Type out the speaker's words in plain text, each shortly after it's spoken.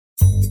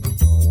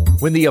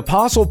When the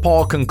Apostle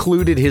Paul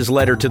concluded his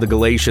letter to the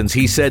Galatians,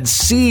 he said,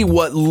 "See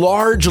what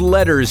large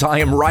letters I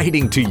am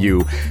writing to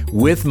you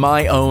with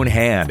my own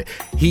hand."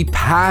 He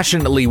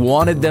passionately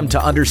wanted them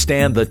to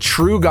understand the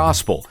true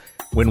gospel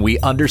when we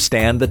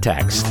understand the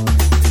text.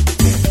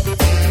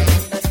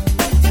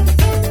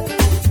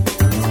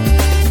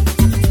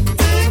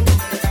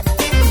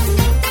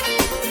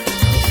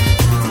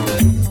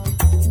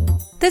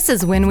 This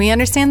is When We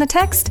Understand the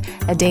Text,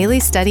 a daily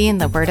study in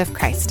the Word of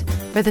Christ,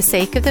 for the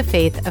sake of the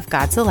faith of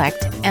God's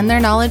elect and their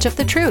knowledge of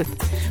the truth,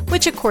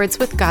 which accords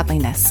with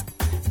godliness.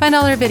 Find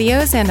all our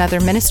videos and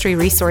other ministry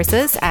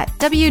resources at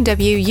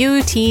www.utt.com.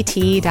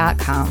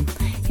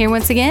 Here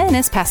once again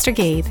is Pastor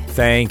Gabe.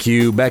 Thank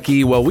you,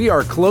 Becky. Well, we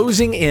are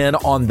closing in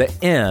on the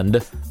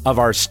end of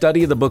our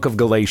study of the book of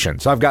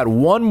Galatians. I've got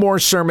one more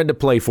sermon to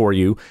play for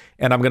you,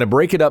 and I'm going to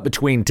break it up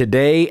between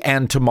today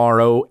and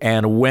tomorrow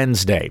and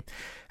Wednesday.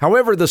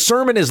 However, the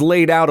sermon is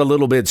laid out a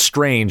little bit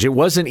strange. It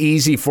wasn't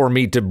easy for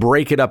me to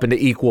break it up into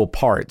equal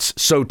parts.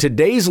 So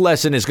today's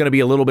lesson is going to be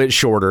a little bit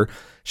shorter.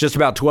 It's just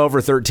about 12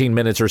 or 13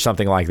 minutes or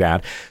something like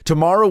that.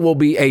 Tomorrow will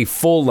be a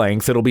full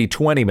length. It'll be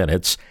 20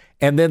 minutes.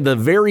 And then the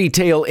very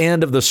tail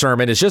end of the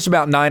sermon is just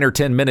about 9 or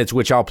 10 minutes,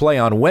 which I'll play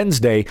on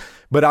Wednesday,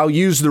 but I'll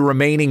use the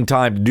remaining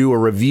time to do a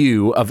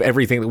review of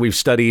everything that we've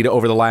studied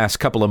over the last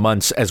couple of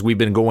months as we've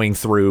been going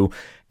through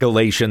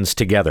Galatians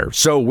together.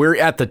 So we're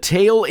at the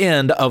tail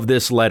end of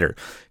this letter.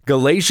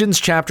 Galatians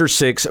chapter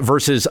 6,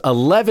 verses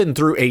 11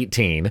 through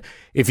 18.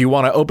 If you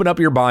want to open up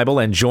your Bible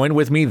and join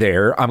with me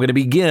there, I'm going to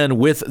begin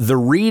with the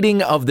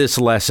reading of this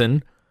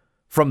lesson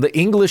from the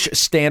English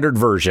Standard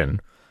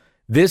Version.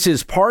 This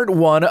is part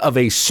one of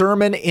a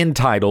sermon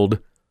entitled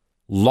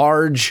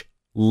Large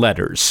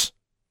Letters.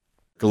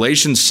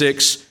 Galatians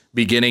 6,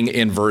 beginning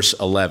in verse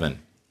 11.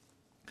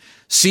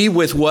 See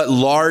with what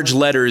large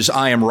letters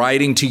I am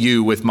writing to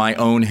you with my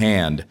own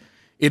hand.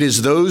 It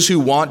is those who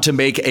want to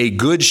make a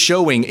good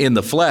showing in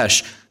the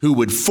flesh who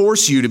would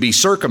force you to be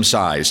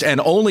circumcised,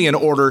 and only in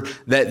order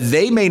that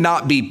they may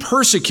not be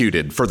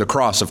persecuted for the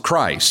cross of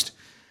Christ.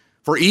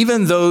 For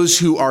even those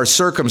who are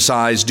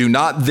circumcised do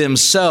not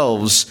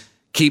themselves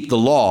keep the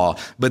law,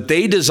 but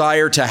they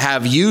desire to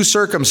have you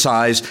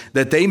circumcised,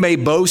 that they may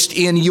boast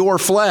in your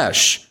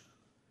flesh.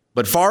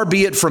 But far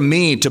be it from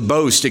me to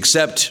boast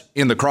except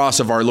in the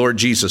cross of our Lord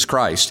Jesus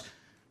Christ,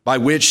 by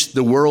which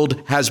the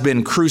world has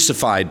been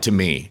crucified to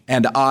me,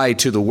 and I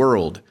to the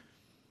world.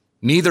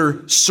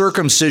 Neither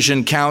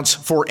circumcision counts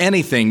for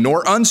anything,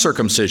 nor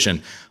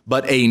uncircumcision,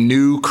 but a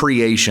new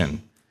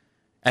creation.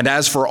 And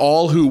as for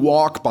all who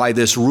walk by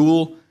this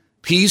rule,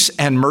 peace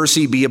and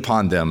mercy be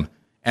upon them,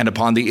 and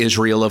upon the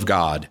Israel of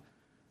God.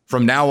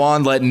 From now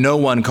on, let no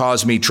one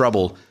cause me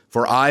trouble,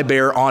 for I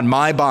bear on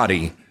my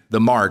body the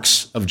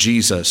marks of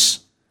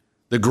Jesus.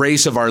 The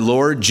grace of our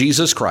Lord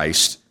Jesus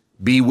Christ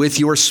be with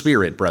your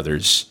spirit,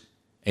 brothers.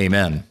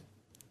 Amen.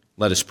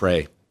 Let us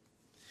pray.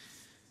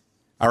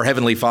 Our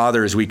Heavenly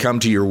Father, as we come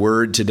to your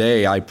word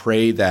today, I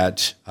pray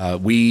that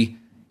we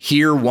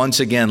hear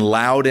once again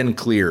loud and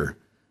clear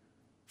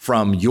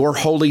from your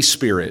Holy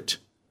Spirit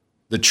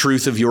the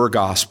truth of your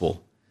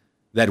gospel,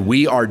 that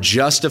we are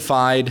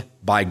justified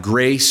by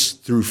grace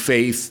through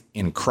faith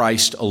in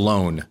Christ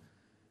alone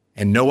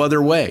and no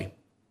other way.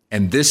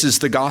 And this is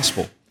the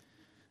gospel.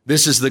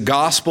 This is the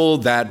gospel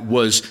that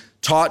was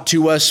taught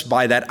to us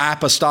by that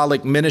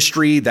apostolic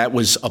ministry that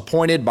was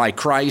appointed by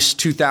Christ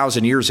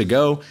 2,000 years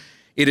ago.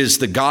 It is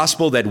the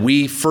gospel that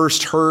we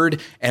first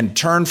heard and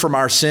turned from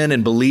our sin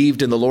and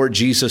believed in the Lord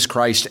Jesus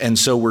Christ, and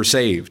so we're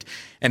saved.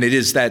 And it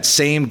is that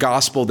same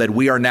gospel that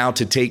we are now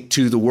to take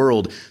to the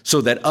world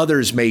so that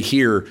others may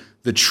hear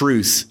the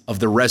truth of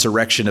the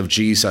resurrection of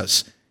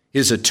Jesus,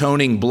 his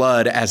atoning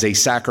blood as a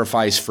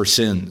sacrifice for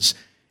sins.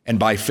 And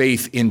by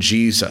faith in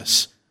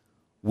Jesus,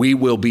 we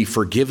will be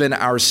forgiven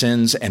our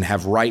sins and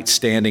have right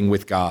standing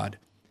with God.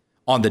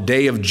 On the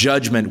day of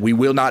judgment, we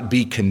will not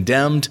be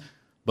condemned,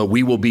 but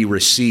we will be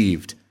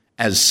received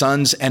as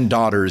sons and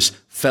daughters,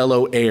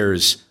 fellow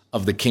heirs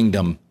of the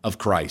kingdom of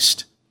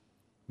Christ.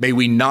 May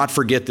we not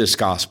forget this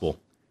gospel.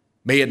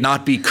 May it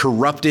not be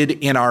corrupted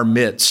in our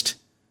midst,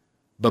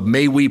 but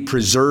may we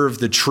preserve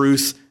the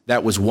truth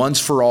that was once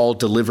for all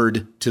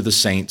delivered to the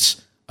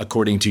saints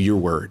according to your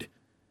word.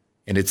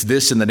 And it's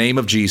this in the name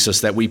of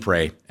Jesus that we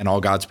pray, and all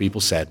God's people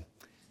said,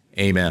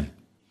 amen.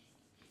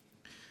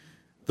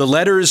 The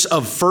letters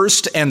of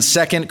 1st and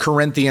 2nd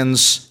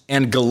Corinthians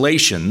and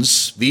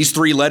Galatians, these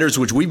three letters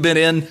which we've been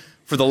in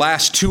for the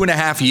last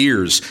 2.5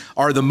 years,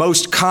 are the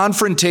most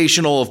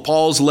confrontational of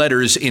Paul's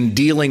letters in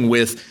dealing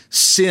with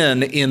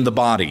sin in the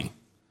body.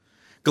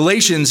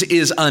 Galatians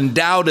is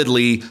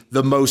undoubtedly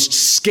the most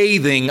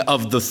scathing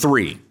of the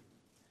three.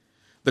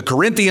 The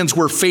Corinthians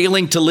were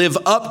failing to live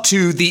up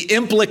to the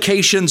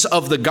implications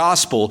of the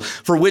gospel,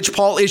 for which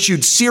Paul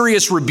issued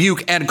serious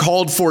rebuke and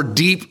called for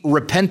deep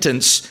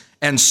repentance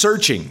and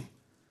searching.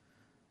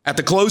 At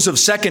the close of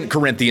 2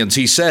 Corinthians,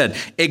 he said,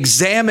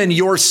 "Examine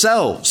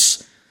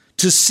yourselves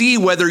to see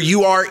whether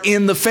you are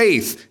in the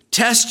faith.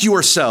 Test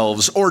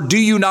yourselves, or do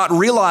you not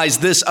realize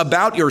this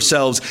about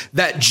yourselves,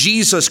 that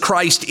Jesus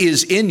Christ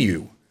is in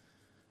you?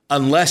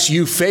 unless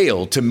you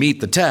fail to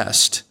meet the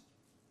test.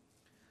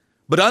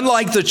 But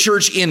unlike the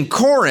church in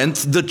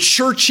Corinth, the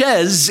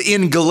churches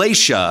in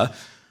Galatia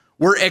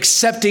were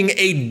accepting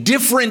a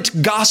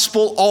different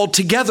gospel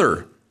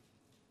altogether,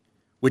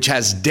 which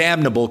has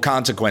damnable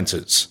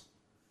consequences.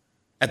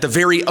 At the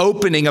very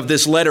opening of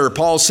this letter,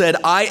 Paul said,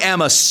 I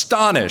am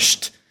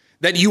astonished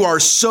that you are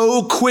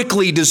so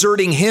quickly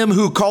deserting him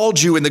who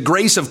called you in the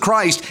grace of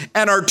Christ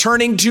and are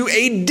turning to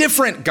a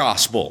different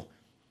gospel.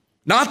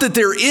 Not that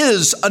there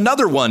is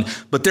another one,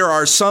 but there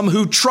are some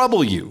who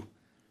trouble you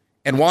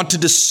and want to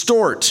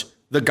distort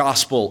the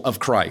gospel of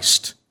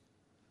Christ.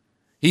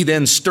 He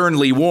then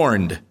sternly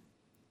warned,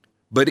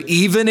 but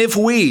even if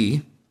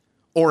we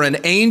or an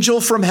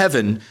angel from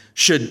heaven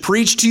should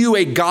preach to you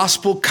a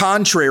gospel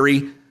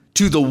contrary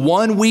to the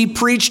one we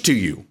preach to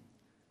you,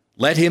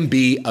 let him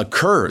be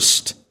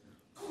accursed.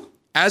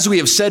 As we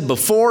have said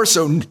before,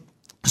 so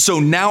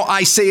now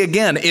I say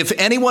again, if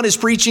anyone is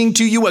preaching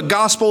to you a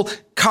gospel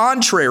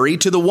contrary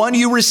to the one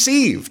you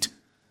received,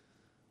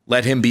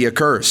 let him be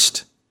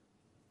accursed.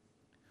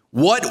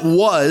 What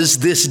was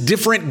this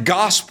different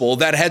gospel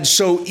that had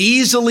so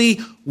easily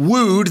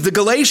wooed the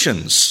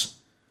Galatians?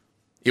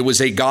 It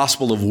was a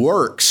gospel of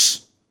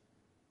works,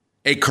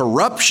 a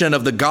corruption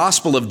of the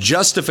gospel of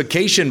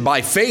justification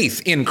by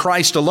faith in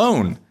Christ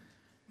alone,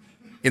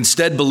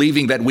 instead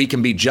believing that we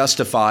can be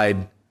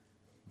justified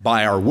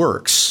by our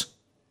works.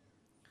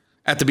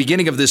 At the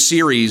beginning of this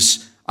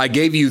series, I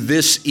gave you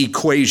this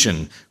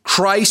equation: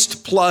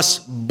 Christ plus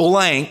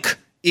blank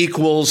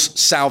equals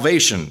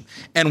salvation.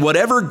 And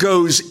whatever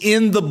goes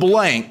in the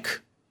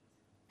blank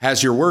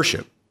has your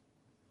worship.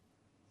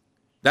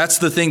 That's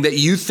the thing that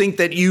you think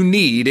that you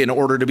need in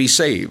order to be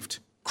saved.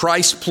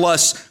 Christ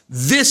plus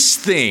this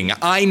thing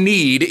I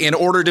need in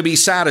order to be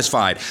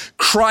satisfied.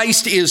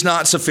 Christ is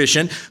not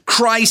sufficient.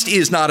 Christ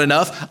is not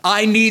enough.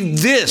 I need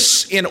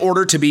this in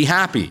order to be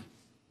happy.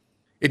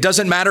 It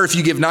doesn't matter if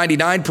you give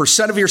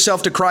 99% of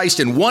yourself to Christ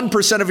and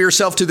 1% of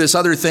yourself to this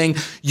other thing.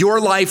 Your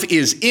life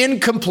is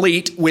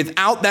incomplete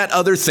without that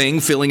other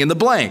thing filling in the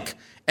blank.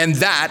 And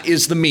that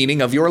is the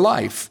meaning of your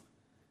life.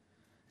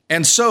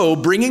 And so,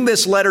 bringing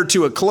this letter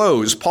to a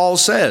close, Paul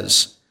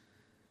says,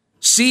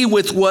 see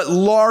with what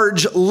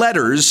large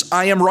letters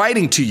I am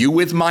writing to you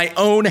with my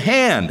own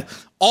hand.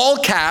 All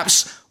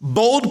caps,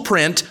 bold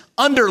print,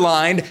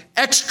 underlined,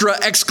 extra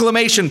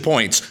exclamation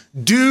points.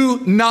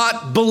 Do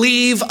not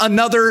believe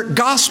another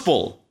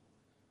gospel.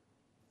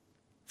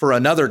 For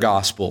another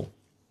gospel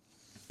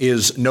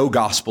is no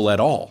gospel at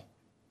all.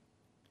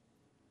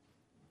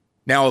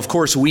 Now, of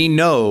course, we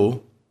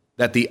know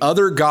that the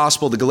other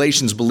gospel the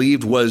Galatians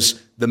believed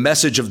was the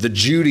message of the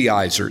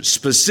Judaizers,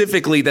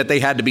 specifically that they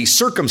had to be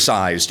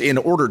circumcised in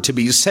order to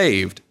be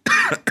saved.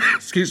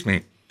 Excuse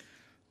me.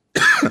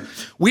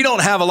 We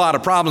don't have a lot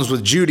of problems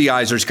with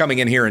Judaizers coming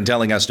in here and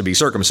telling us to be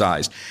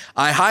circumcised.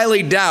 I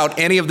highly doubt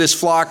any of this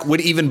flock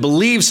would even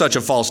believe such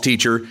a false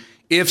teacher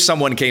if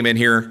someone came in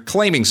here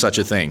claiming such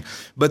a thing.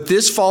 But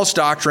this false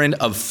doctrine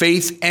of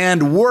faith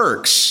and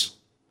works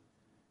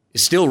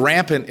is still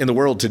rampant in the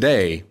world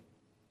today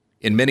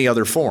in many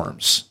other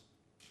forms.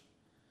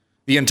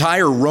 The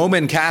entire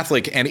Roman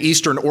Catholic and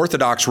Eastern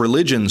Orthodox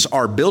religions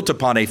are built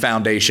upon a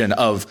foundation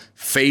of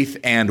faith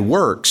and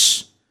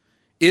works.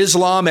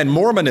 Islam and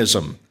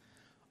Mormonism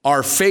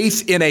are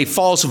faith in a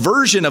false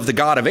version of the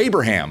God of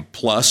Abraham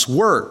plus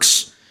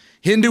works.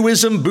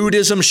 Hinduism,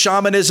 Buddhism,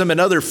 shamanism, and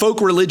other folk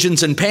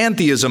religions and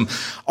pantheism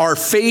are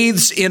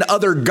faiths in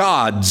other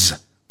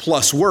gods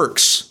plus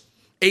works.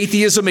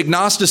 Atheism,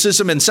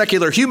 agnosticism, and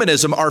secular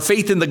humanism are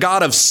faith in the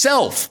God of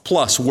self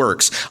plus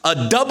works,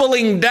 a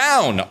doubling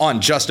down on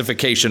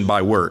justification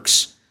by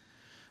works.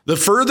 The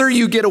further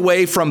you get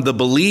away from the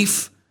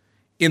belief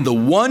in the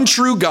one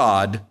true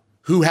God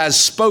who has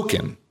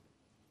spoken,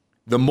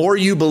 the more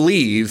you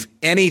believe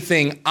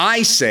anything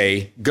I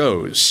say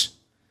goes.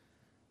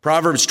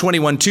 Proverbs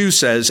 21:2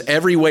 says,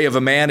 every way of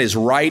a man is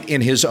right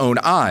in his own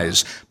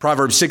eyes.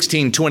 Proverbs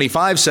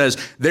 16:25 says,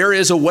 there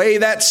is a way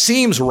that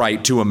seems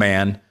right to a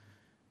man,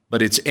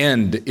 but its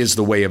end is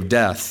the way of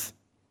death.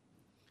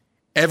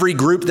 Every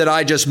group that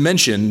I just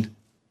mentioned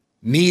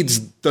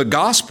needs the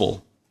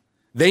gospel.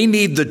 They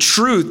need the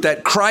truth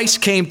that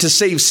Christ came to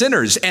save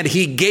sinners, and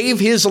he gave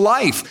his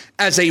life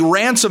as a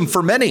ransom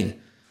for many.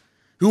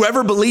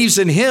 Whoever believes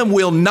in him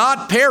will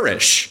not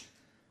perish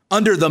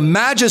under the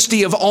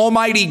majesty of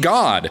Almighty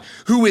God,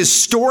 who is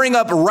storing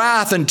up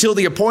wrath until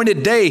the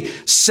appointed day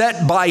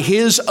set by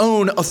his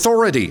own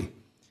authority.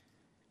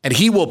 And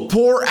he will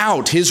pour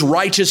out his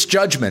righteous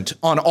judgment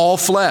on all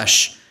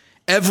flesh,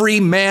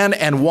 every man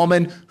and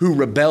woman who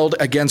rebelled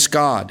against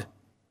God.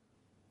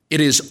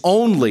 It is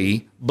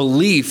only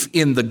belief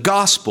in the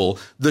gospel,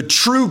 the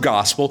true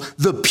gospel,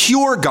 the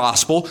pure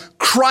gospel,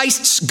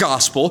 Christ's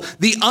gospel,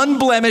 the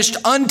unblemished,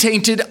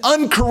 untainted,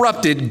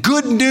 uncorrupted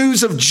good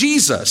news of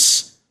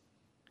Jesus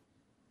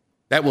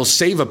that will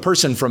save a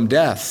person from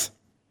death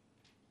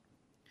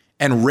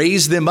and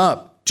raise them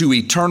up to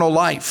eternal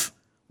life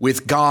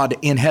with God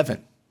in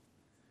heaven.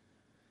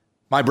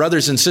 My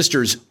brothers and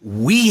sisters,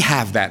 we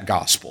have that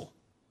gospel.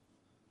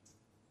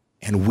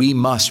 and we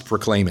must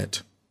proclaim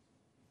it.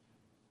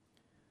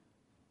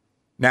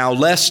 Now,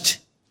 lest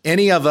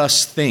any of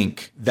us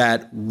think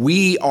that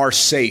we are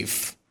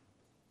safe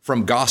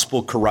from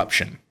gospel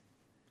corruption,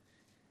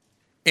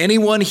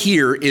 anyone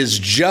here is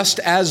just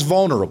as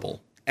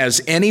vulnerable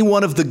as any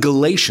one of the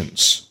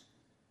Galatians,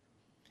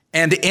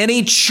 and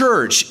any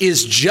church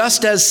is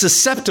just as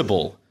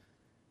susceptible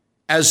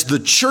as the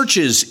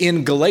churches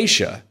in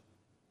Galatia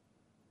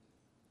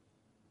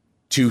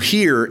to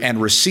hear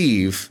and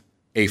receive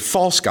a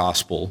false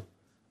gospel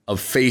of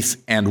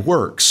faith and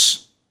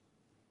works.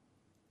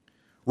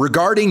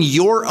 Regarding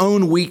your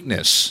own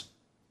weakness,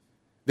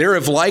 there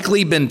have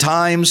likely been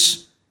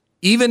times,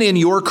 even in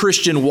your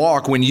Christian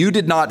walk, when you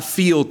did not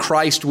feel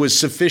Christ was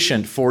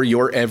sufficient for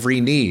your every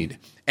need,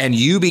 and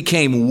you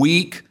became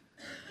weak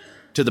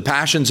to the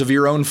passions of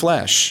your own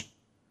flesh.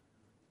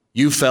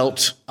 You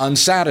felt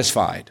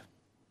unsatisfied,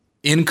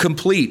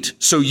 incomplete,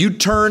 so you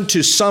turned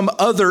to some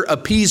other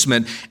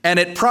appeasement, and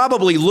it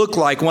probably looked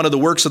like one of the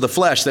works of the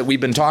flesh that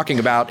we've been talking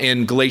about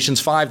in Galatians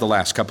 5 the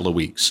last couple of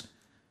weeks.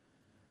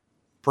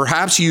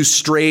 Perhaps you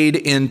strayed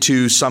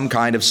into some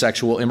kind of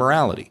sexual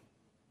immorality.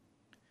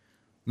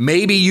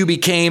 Maybe you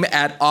became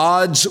at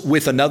odds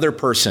with another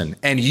person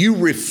and you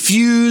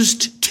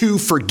refused to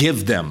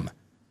forgive them.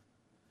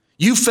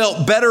 You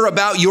felt better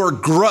about your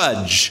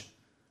grudge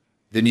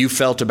than you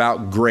felt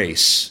about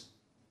grace.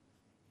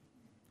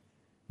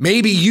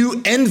 Maybe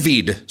you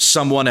envied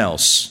someone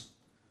else,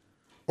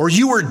 or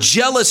you were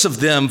jealous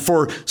of them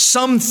for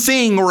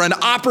something or an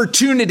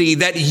opportunity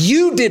that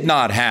you did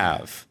not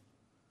have.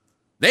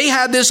 They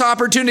had this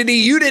opportunity,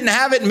 you didn't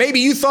have it, and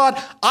maybe you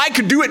thought, I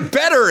could do it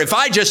better if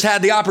I just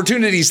had the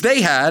opportunities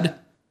they had.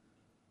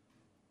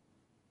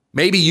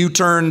 Maybe you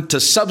turned to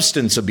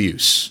substance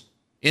abuse,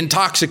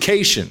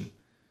 intoxication,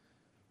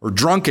 or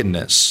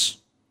drunkenness.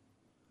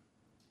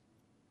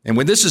 And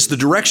when this is the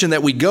direction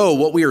that we go,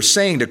 what we are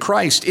saying to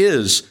Christ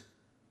is,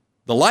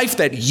 the life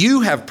that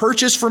you have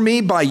purchased for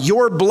me by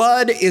your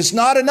blood is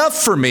not enough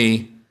for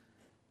me.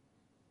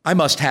 I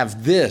must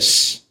have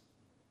this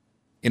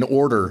in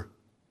order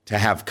to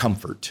have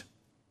comfort.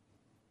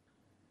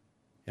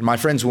 And my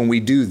friends, when we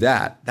do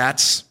that,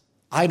 that's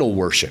idol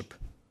worship.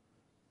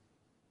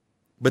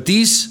 But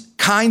these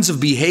kinds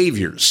of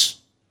behaviors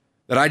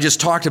that I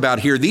just talked about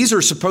here, these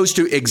are supposed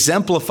to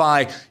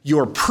exemplify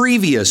your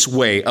previous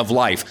way of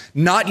life,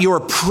 not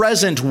your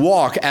present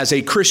walk as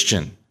a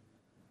Christian.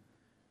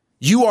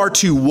 You are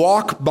to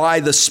walk by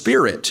the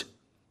Spirit,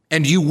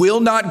 and you will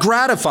not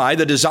gratify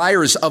the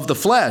desires of the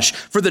flesh,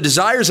 for the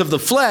desires of the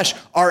flesh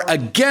are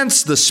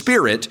against the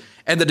Spirit,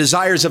 and the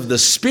desires of the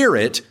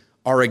Spirit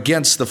are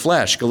against the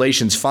flesh.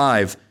 Galatians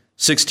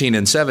 5:16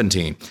 and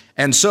 17.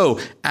 And so,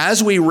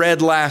 as we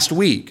read last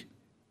week,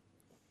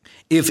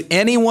 if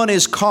anyone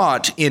is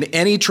caught in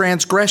any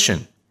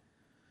transgression,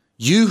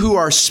 you who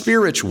are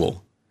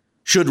spiritual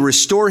should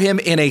restore him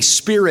in a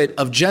spirit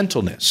of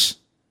gentleness.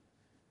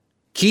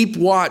 Keep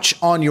watch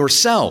on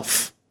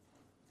yourself,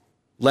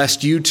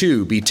 lest you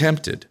too be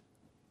tempted.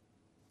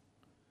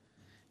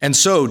 And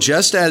so,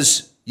 just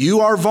as you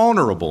are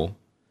vulnerable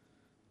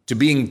to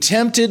being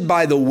tempted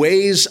by the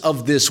ways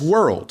of this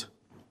world,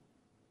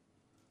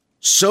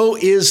 so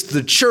is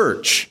the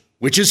church,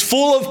 which is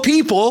full of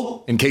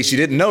people, in case you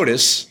didn't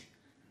notice.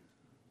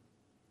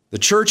 The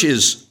church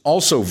is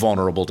also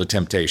vulnerable to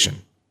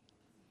temptation.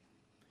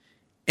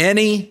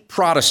 Any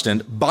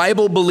Protestant,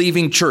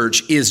 Bible-believing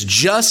church is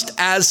just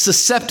as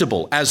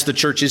susceptible as the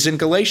churches in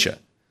Galatia.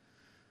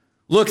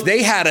 Look,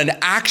 they had an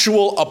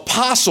actual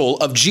apostle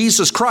of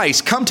Jesus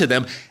Christ come to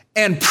them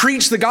and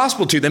preach the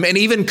gospel to them and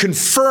even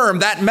confirm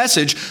that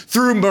message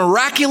through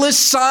miraculous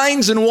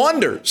signs and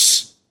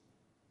wonders.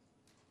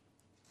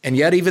 And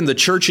yet even the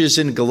churches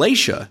in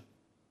Galatia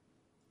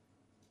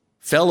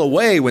fell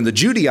away when the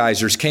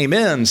Judaizers came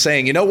in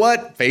saying, you know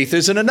what? Faith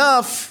isn't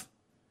enough.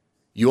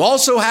 You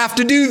also have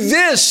to do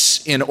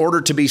this in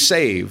order to be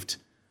saved.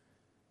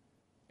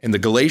 And the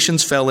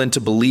Galatians fell into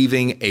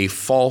believing a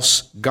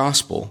false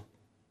gospel.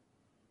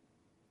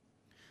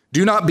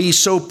 Do not be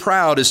so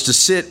proud as to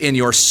sit in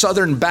your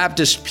Southern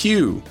Baptist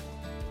pew,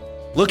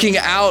 looking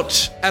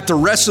out at the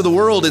rest of the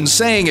world and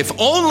saying, if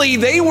only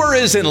they were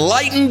as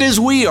enlightened as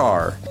we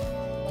are.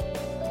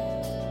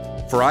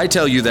 For I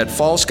tell you that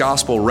false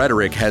gospel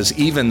rhetoric has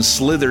even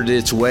slithered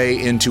its way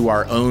into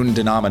our own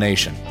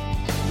denomination.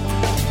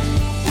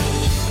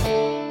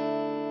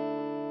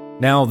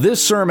 Now,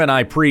 this sermon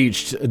I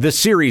preached, this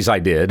series I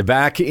did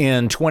back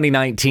in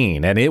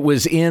 2019, and it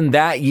was in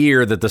that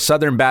year that the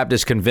Southern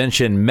Baptist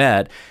Convention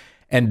met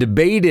and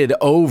debated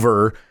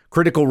over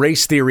critical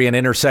race theory and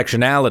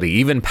intersectionality,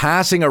 even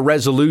passing a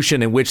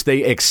resolution in which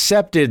they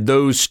accepted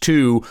those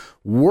two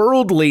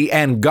worldly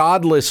and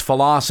godless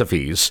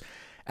philosophies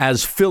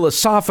as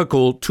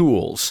philosophical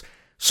tools.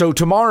 So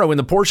tomorrow, in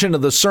the portion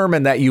of the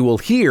sermon that you will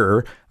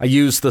hear, I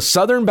use the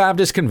Southern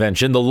Baptist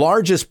Convention, the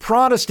largest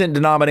Protestant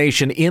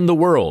denomination in the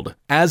world,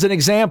 as an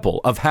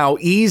example of how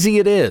easy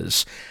it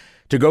is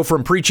to go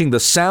from preaching the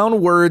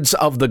sound words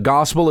of the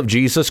gospel of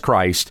Jesus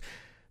Christ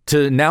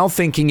to now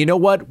thinking, you know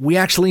what, we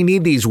actually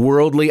need these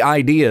worldly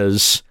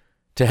ideas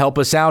to help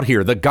us out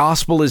here. The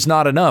gospel is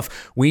not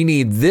enough. We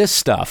need this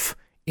stuff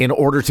in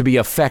order to be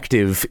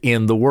effective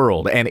in the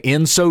world. And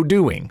in so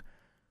doing,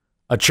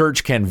 a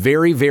church can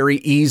very, very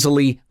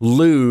easily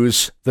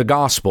lose the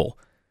gospel.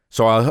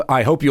 So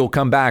I hope you'll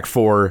come back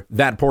for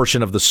that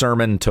portion of the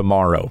sermon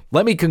tomorrow.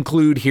 Let me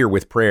conclude here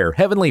with prayer.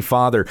 Heavenly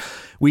Father,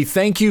 we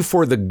thank you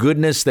for the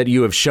goodness that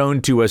you have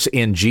shown to us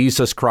in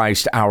Jesus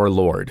Christ our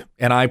Lord.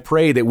 And I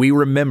pray that we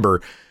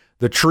remember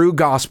the true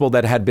gospel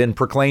that had been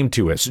proclaimed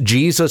to us.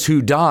 Jesus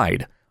who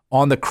died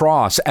on the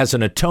cross as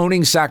an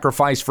atoning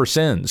sacrifice for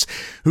sins,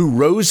 who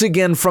rose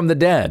again from the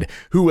dead,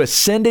 who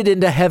ascended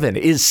into heaven,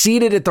 is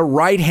seated at the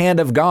right hand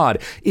of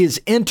God, is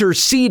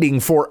interceding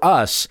for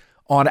us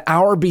on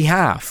our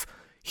behalf.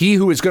 He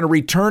who is going to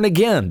return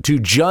again to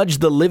judge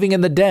the living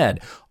and the dead.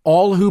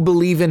 All who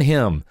believe in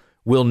him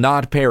will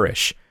not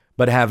perish,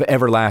 but have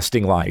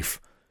everlasting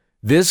life.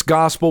 This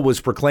gospel was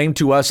proclaimed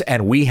to us,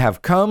 and we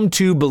have come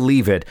to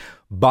believe it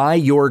by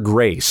your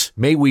grace.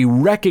 May we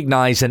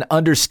recognize and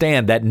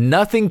understand that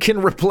nothing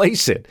can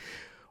replace it,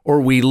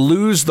 or we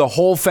lose the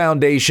whole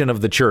foundation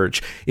of the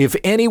church. If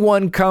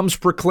anyone comes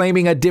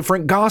proclaiming a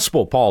different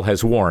gospel, Paul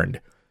has warned,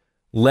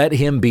 let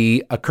him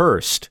be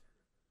accursed.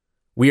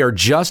 We are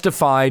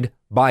justified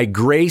by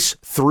grace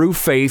through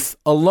faith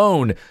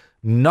alone,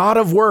 not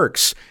of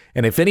works.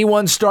 And if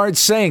anyone starts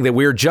saying that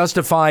we are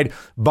justified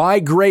by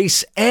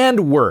grace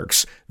and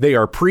works, they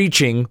are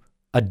preaching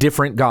a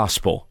different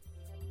gospel.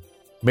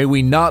 May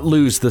we not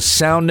lose the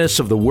soundness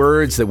of the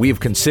words that we have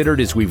considered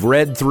as we've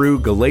read through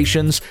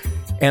Galatians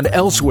and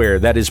elsewhere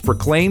that is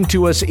proclaimed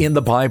to us in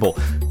the Bible.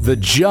 The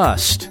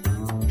just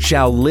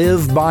shall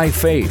live by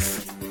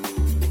faith.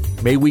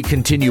 May we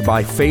continue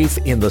by faith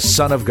in the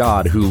Son of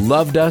God who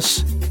loved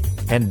us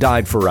and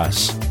died for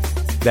us,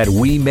 that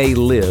we may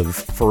live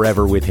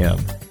forever with him.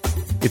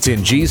 It's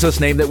in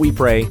Jesus' name that we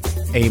pray.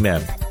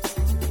 Amen.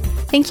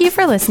 Thank you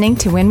for listening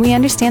to When We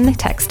Understand the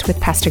Text with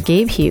Pastor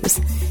Gabe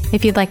Hughes.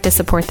 If you'd like to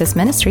support this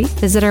ministry,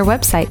 visit our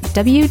website,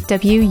 www.utt.com,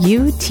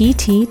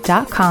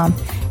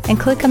 and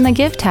click on the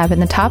Give tab in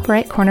the top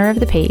right corner of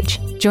the page.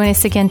 Join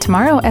us again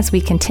tomorrow as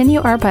we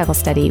continue our Bible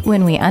study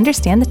when we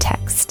understand the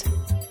text.